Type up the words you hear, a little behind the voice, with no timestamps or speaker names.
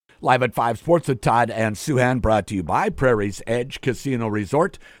Live at 5 Sports with Todd and Souhan, brought to you by Prairie's Edge Casino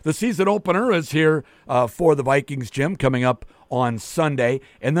Resort. The season opener is here for the Vikings, Jim, coming up on Sunday,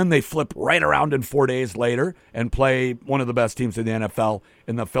 and then they flip right around in 4 days later and play one of the best teams in the NFL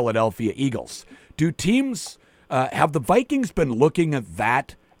in the Philadelphia Eagles. Do teams, have the Vikings been looking at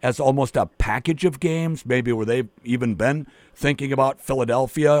that as almost a package of games, maybe where they've even been thinking about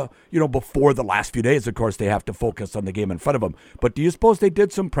Philadelphia, before the last few days? Of course, they have to focus on the game in front of them. But do you suppose they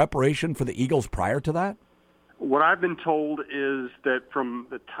did some preparation for the Eagles prior to that? What I've been told is that from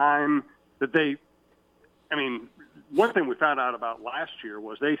the time that one thing we found out about last year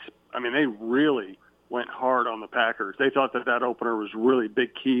was they really went hard on the Packers. They thought that opener was really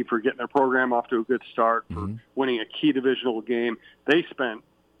big key for getting their program off to a good start, for winning a key divisional game. They spent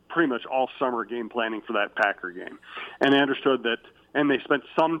pretty much all summer game planning for that Packer game. And they understood that, and they spent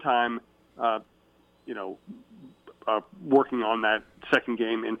some time, working on that second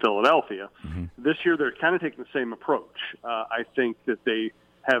game in Philadelphia. Mm-hmm. This year, they're kind of taking the same approach. I think that they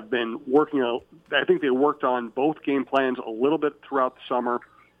have been I think they worked on both game plans a little bit throughout the summer.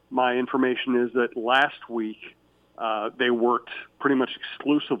 My information is that last week, they worked pretty much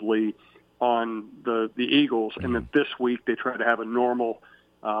exclusively on the Eagles, and that this week they tried to have a normal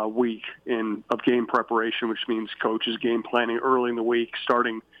week of game preparation, which means coaches game planning early in the week,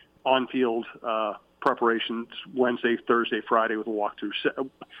 starting on-field preparations Wednesday, Thursday, Friday with a walkthrough.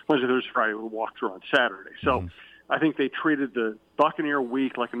 Wednesday, Thursday, Friday with a walkthrough on Saturday. So I think they treated the Buccaneer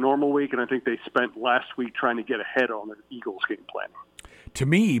week like a normal week, and I think they spent last week trying to get ahead on the Eagles game planning. To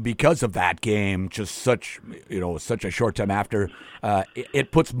me, because of that game, just such a short time after,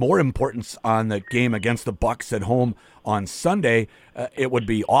 it puts more importance on the game against the Bucs at home on Sunday. It would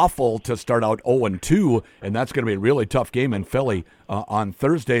be awful to start out 0-2, and that's going to be a really tough game in Philly on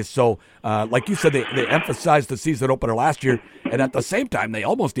Thursday. So, like you said, they emphasized the season opener last year, and at the same time, they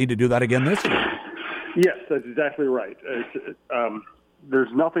almost need to do that again this year. Yes, that's exactly right.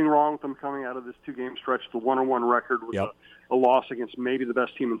 There's nothing wrong with them coming out of this two-game stretch, the 1-1 record with a loss against maybe the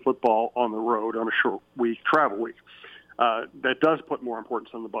best team in football on the road on a short week, travel week. That does put more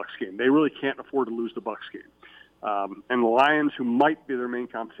importance on the Bucs game. They really can't afford to lose the Bucs game. And the Lions, who might be their main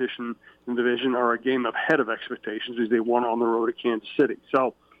competition in the division, are a game ahead of expectations as they won on the road at Kansas City.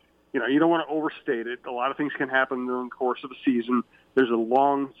 So, you don't want to overstate it. A lot of things can happen during the course of a season. There's a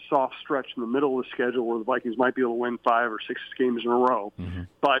long, soft stretch in the middle of the schedule where the Vikings might be able to win 5 or 6 games in a row. Mm-hmm.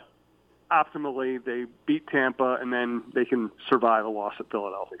 But optimally, they beat Tampa, and then they can survive a loss at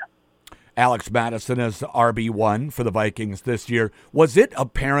Philadelphia. Alex Madison is RB1 for the Vikings this year. Was it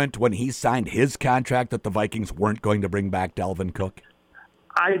apparent when he signed his contract that the Vikings weren't going to bring back Dalvin Cook?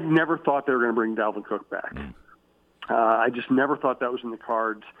 I never thought they were going to bring Dalvin Cook back. I just never thought that was in the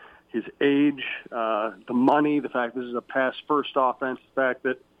cards. His age, the money, the fact this is a pass-first offense, the fact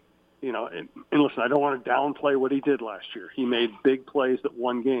that, and listen, I don't want to downplay what he did last year. He made big plays that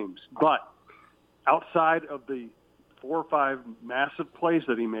won games. But outside of the 4 or 5 massive plays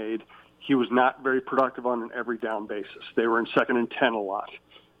that he made, he was not very productive on an every down basis. They were in 2nd and 10 a lot.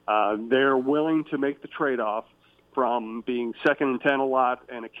 They're willing to make the trade-off from being 2nd and 10 a lot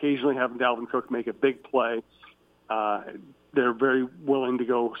and occasionally having Dalvin Cook make a big play. They're very willing to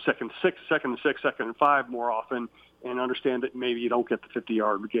go 2nd and 6, 2nd and 5 more often, and understand that maybe you don't get the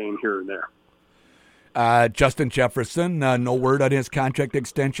 50-yard gain here and there. Justin Jefferson, no word on his contract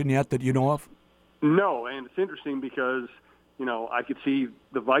extension yet that you know of? No, and it's interesting because, I could see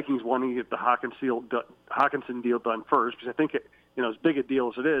the Vikings wanting to get the Hockenson deal done first, because I think, as big a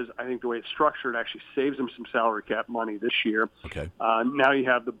deal as it is, I think the way it's structured actually saves them some salary cap money this year. Okay. Now you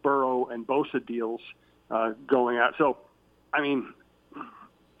have the Burrow and Bosa deals going out. So,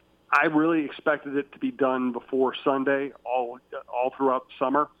 I really expected it to be done before Sunday, all throughout the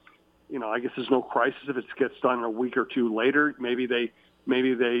summer. I guess there's no crisis if it gets done a week or two later. Maybe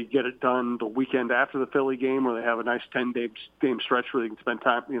they get it done the weekend after the Philly game, where they have a nice 10-day game stretch where they can spend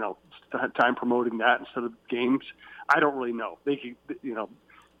time, time promoting that instead of games. I don't really know. They could,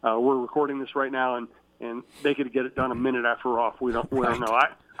 we're recording this right now, and they could get it done a minute after we're off. We don't know.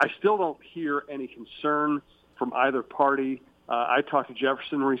 I still don't hear any concern from either party. I talked to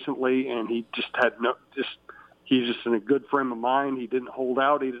Jefferson recently, and he just had he's just in a good frame of mind. He didn't hold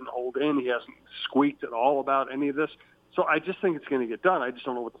out. He didn't hold in. He hasn't squeaked at all about any of this. So I just think it's going to get done. I just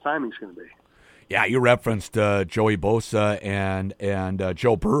don't know what the timing's going to be. Yeah, you referenced Joey Bosa and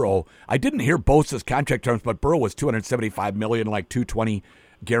Joe Burrow. I didn't hear Bosa's contract terms, but Burrow was $275 million, like $220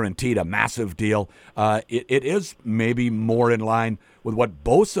 guaranteed, a massive deal. It is maybe more in line with what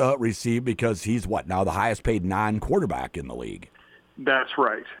Bosa received, because he's now the highest paid non-quarterback in the league. That's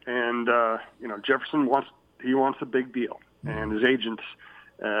right. And Jefferson wants a big deal, and his agents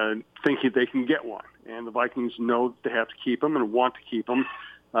thinking they can get one. And the Vikings know they have to keep him and want to keep him.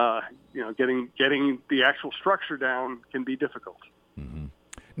 Getting the actual structure down can be difficult. Mm-hmm.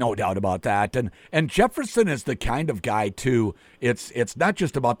 No doubt about that. And Jefferson is the kind of guy, too. It's not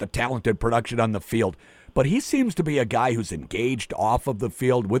just about the talented production on the field, but he seems to be a guy who's engaged off of the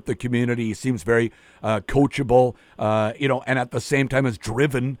field with the community. He seems very coachable, and at the same time is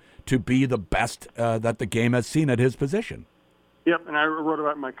driven to be the best that the game has seen at his position. Yep, and I wrote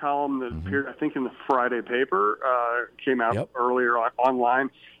about it in my column that appeared, I think, in the Friday paper. Came out earlier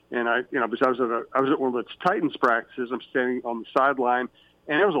online, and because I was at one of the Titans practices. I'm standing on the sideline,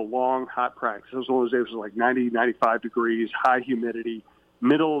 and it was a long, hot practice. It was one of those days. It was like 90, 95 degrees, high humidity,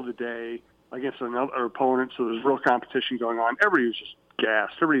 middle of the day against another opponent. So there's real competition going on. Everybody was just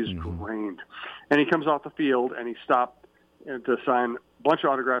gassed. Everybody was drained. And he comes off the field, and he stopped to sign a bunch of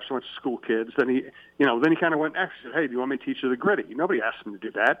autographs to a bunch of school kids. Then he kind of went extra. Hey, do you want me to teach you the gritty? Nobody asked him to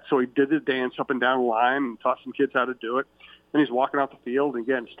do that. So he did the dance up and down the line and taught some kids how to do it. And he's walking off the field, and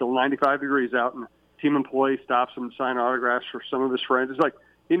again, still 95 degrees out, and a team employee stops him to sign autographs for some of his friends. It's like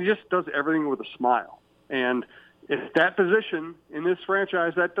he just does everything with a smile. And at that position in this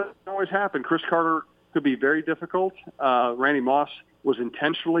franchise, that doesn't always happen. Chris Carter could be very difficult. Randy Moss was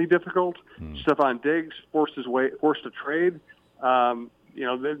intentionally difficult. Stephon Diggs forced a trade. That's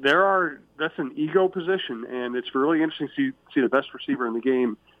an ego position, and it's really interesting to see the best receiver in the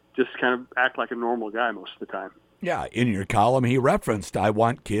game just kind of act like a normal guy most of the time. Yeah, in your column, he referenced, I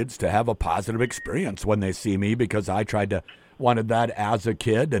want kids to have a positive experience when they see me because I wanted that as a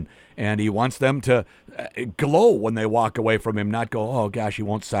kid, and he wants them to glow when they walk away from him, not go, oh, gosh, he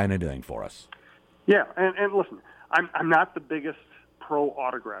won't sign anything for us. Yeah, and listen, I'm not the biggest pro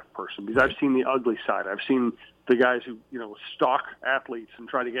autograph person because I've seen the ugly side. I've seen the guys who stalk athletes and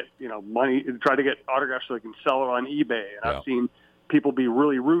try to get money, try to get autographs so they can sell it on eBay. And I've seen people be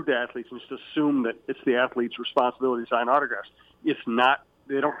really rude to athletes and just assume that it's the athlete's responsibility to sign autographs. It's not.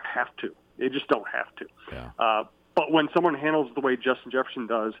 They don't have to. They just don't have to. Yeah. But when someone handles it the way Justin Jefferson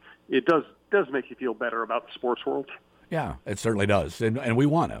does, it does make you feel better about the sports world. Yeah, it certainly does. And we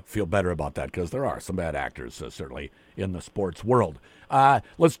want to feel better about that because there are some bad actors, certainly, in the sports world.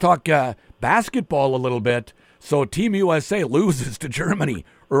 Let's talk basketball a little bit. So Team USA loses to Germany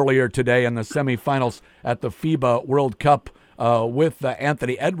earlier today in the semifinals at the FIBA World Cup with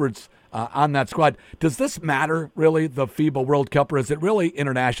Anthony Edwards on that squad. Does this matter, really, the FIBA World Cup, or is it really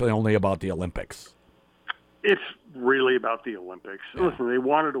internationally only about the Olympics? It's really about the Olympics. Yeah. Listen, they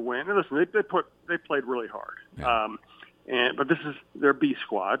wanted to win. And listen, they played really hard. Yeah. But this is their B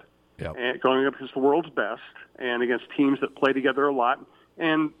squad, and going up against the world's best and against teams that play together a lot.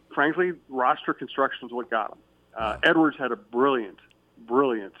 And frankly, roster construction is what got them. Edwards had a brilliant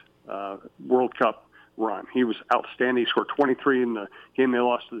World Cup run. He was outstanding. He scored 23 in the game they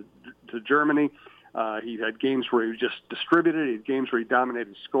lost to Germany. He had games where he just distributed. He had games where he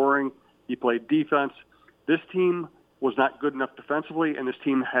dominated scoring. He played defense. This team was not good enough defensively, and this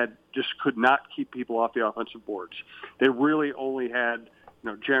team could not keep people off the offensive boards. They really only had,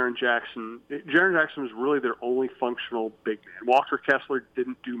 Jaren Jackson. Jaren Jackson was really their only functional big man. Walker Kessler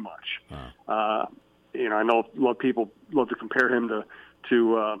didn't do much. I know a lot of people love to compare him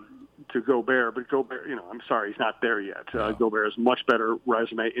to Gobert, but Gobert, I'm sorry, he's not there yet. Gobert has a much better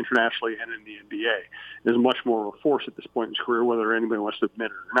resume internationally and in the NBA. There's much more of a force at this point in his career, whether anybody wants to admit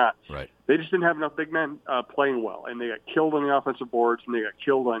it or not. Right. They just didn't have enough big men playing well, and they got killed on the offensive boards, and they got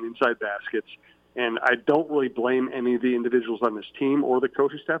killed on inside baskets. And I don't really blame any of the individuals on this team or the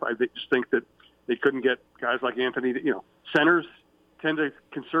coaching staff. I just think that they couldn't get guys like Anthony. Centers tend to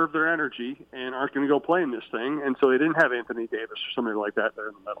conserve their energy and aren't going to go play in this thing. And so they didn't have Anthony Davis or somebody like that there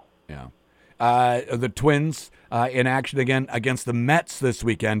in the middle. Yeah. The Twins in action again against the Mets this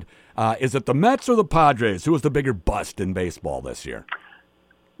weekend. Is it the Mets or the Padres? Who was the bigger bust in baseball this year?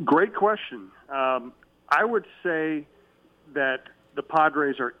 Great question. I would say that the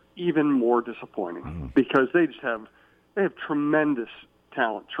Padres are even more disappointing because they have tremendous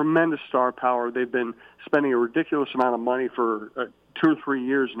talent, tremendous star power. They've been spending a ridiculous amount of money for 2 or 3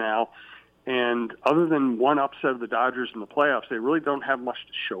 years now. And other than one upset of the Dodgers in the playoffs, they really don't have much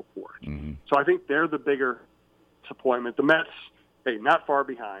to show for it. Mm-hmm. So I think they're the bigger disappointment. The Mets, not far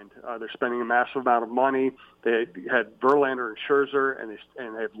behind. They're spending a massive amount of money. They had Verlander and Scherzer, and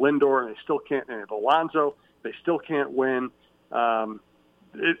they have Lindor, and they still can't. And they have Alonso. They still can't win.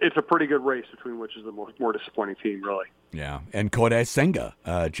 It's a pretty good race between which is the more disappointing team, really. Yeah, and Kodai Senga,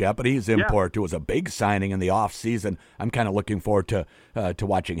 Japanese import, who was a big signing in the offseason. I'm kind of looking forward to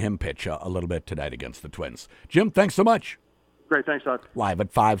watching him pitch a little bit tonight against the Twins. Jim, thanks so much. Great, thanks, Todd. Live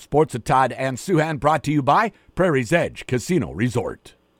at 5 Sports with Todd and Souhan, brought to you by Prairie's Edge Casino Resort.